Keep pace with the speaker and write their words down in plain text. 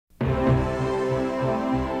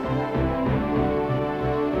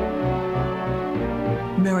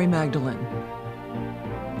Mary Magdalene.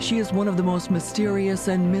 She is one of the most mysterious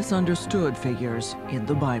and misunderstood figures in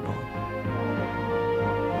the Bible.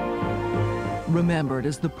 Remembered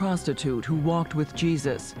as the prostitute who walked with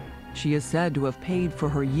Jesus, she is said to have paid for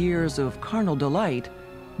her years of carnal delight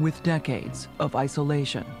with decades of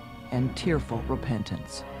isolation and tearful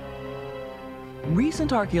repentance.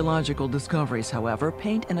 Recent archaeological discoveries, however,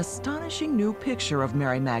 paint an astonishing new picture of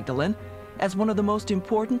Mary Magdalene as one of the most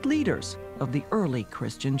important leaders of the early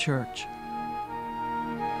Christian church.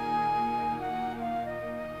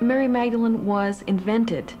 Mary Magdalene was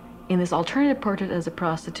invented in this alternative portrait as a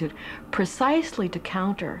prostitute precisely to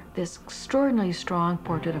counter this extraordinarily strong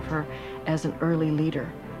portrait of her as an early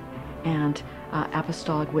leader and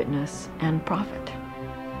apostolic witness and prophet.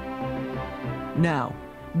 Now,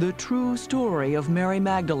 the true story of Mary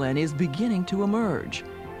Magdalene is beginning to emerge,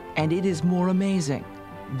 and it is more amazing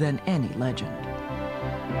than any legend.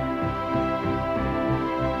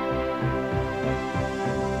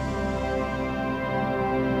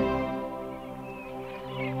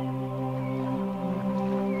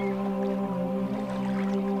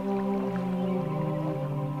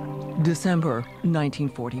 December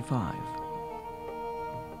 1945.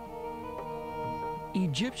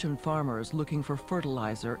 Egyptian farmers looking for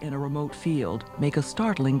fertilizer in a remote field make a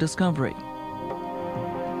startling discovery.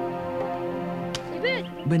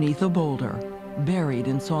 Beneath a boulder, buried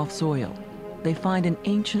in soft soil, they find an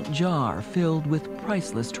ancient jar filled with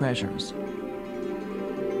priceless treasures.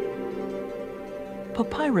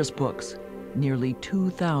 Papyrus books, nearly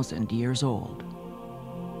 2,000 years old.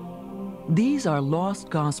 These are lost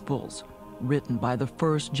gospels written by the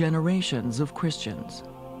first generations of Christians.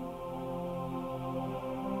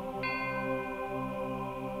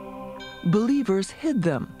 Believers hid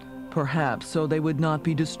them, perhaps so they would not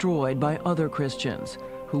be destroyed by other Christians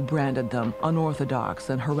who branded them unorthodox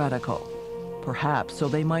and heretical, perhaps so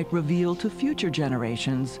they might reveal to future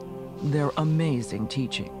generations their amazing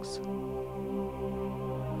teachings.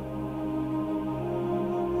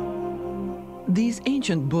 These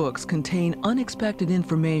ancient books contain unexpected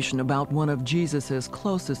information about one of Jesus's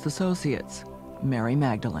closest associates, Mary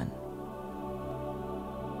Magdalene.